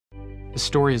The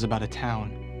story is about a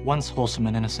town, once wholesome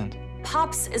and innocent.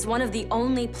 Pops is one of the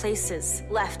only places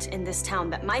left in this town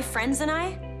that my friends and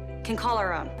I can call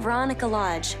our own. Veronica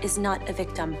Lodge is not a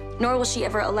victim, nor will she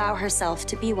ever allow herself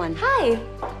to be one. Hi,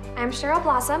 I'm Cheryl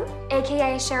Blossom,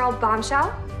 AKA Cheryl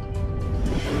Bombshell.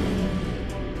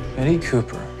 Betty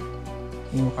Cooper,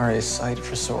 you are a sight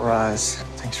for sore eyes.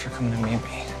 Thanks for coming to meet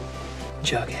me.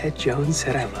 Jughead Jones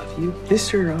said I love you.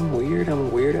 Mr. I'm weird, I'm a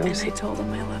weirdo. And I told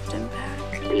him I loved him back.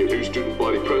 And your new student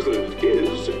body president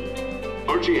is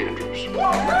Archie Andrews.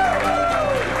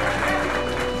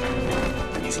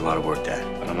 He's a lot of work, Dad,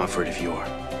 but I'm up for it if you are.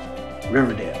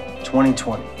 Riverdale,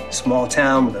 2020. Small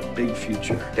town with a big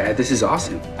future. Dad, this is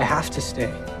awesome. I have to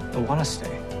stay. I want to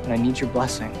stay, and I need your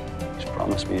blessing. Just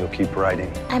promise me you'll keep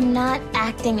writing. I'm not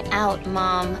acting out,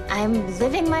 Mom. I'm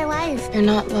living my life. You're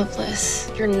not loveless.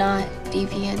 You're not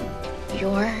deviant.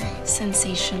 You're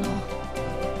sensational.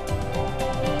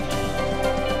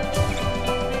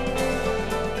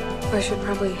 I should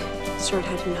probably start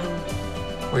heading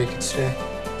home. Or you can stay.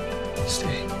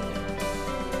 Stay.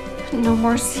 No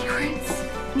more secrets.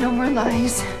 No more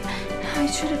lies. I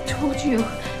should have told you.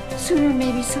 Sooner,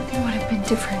 maybe something would have been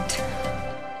different.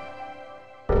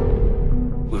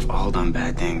 We've all done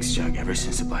bad things, Chuck, ever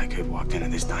since the black kid walked into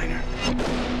this diner.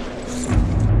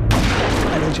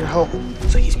 I need your help.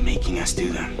 It's like he's making us do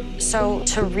them. So,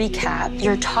 to recap,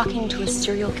 you're talking to a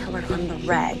serial killer on the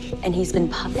reg, and he's been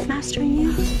puppet mastering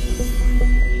you?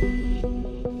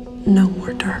 No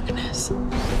more darkness.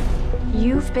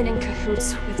 You've been in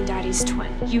cahoots with Daddy's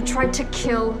twin. You tried to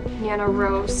kill Nana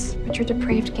Rose, but your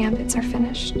depraved gambits are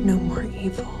finished. No more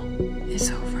evil is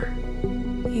over.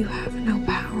 You have no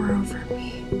power over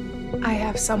me. I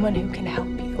have someone who can help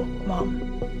you,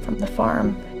 Mom, from the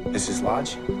farm. Mrs.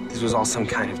 Lodge, this was all some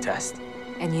kind of test.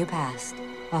 And you passed.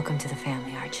 Welcome to the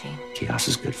family, Archie. Chaos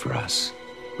is good for us.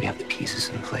 We have the pieces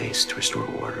in place to restore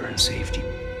order and safety.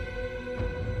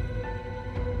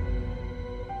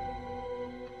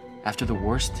 After the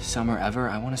worst summer ever,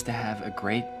 I want us to have a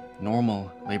great,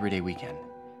 normal Labor Day weekend.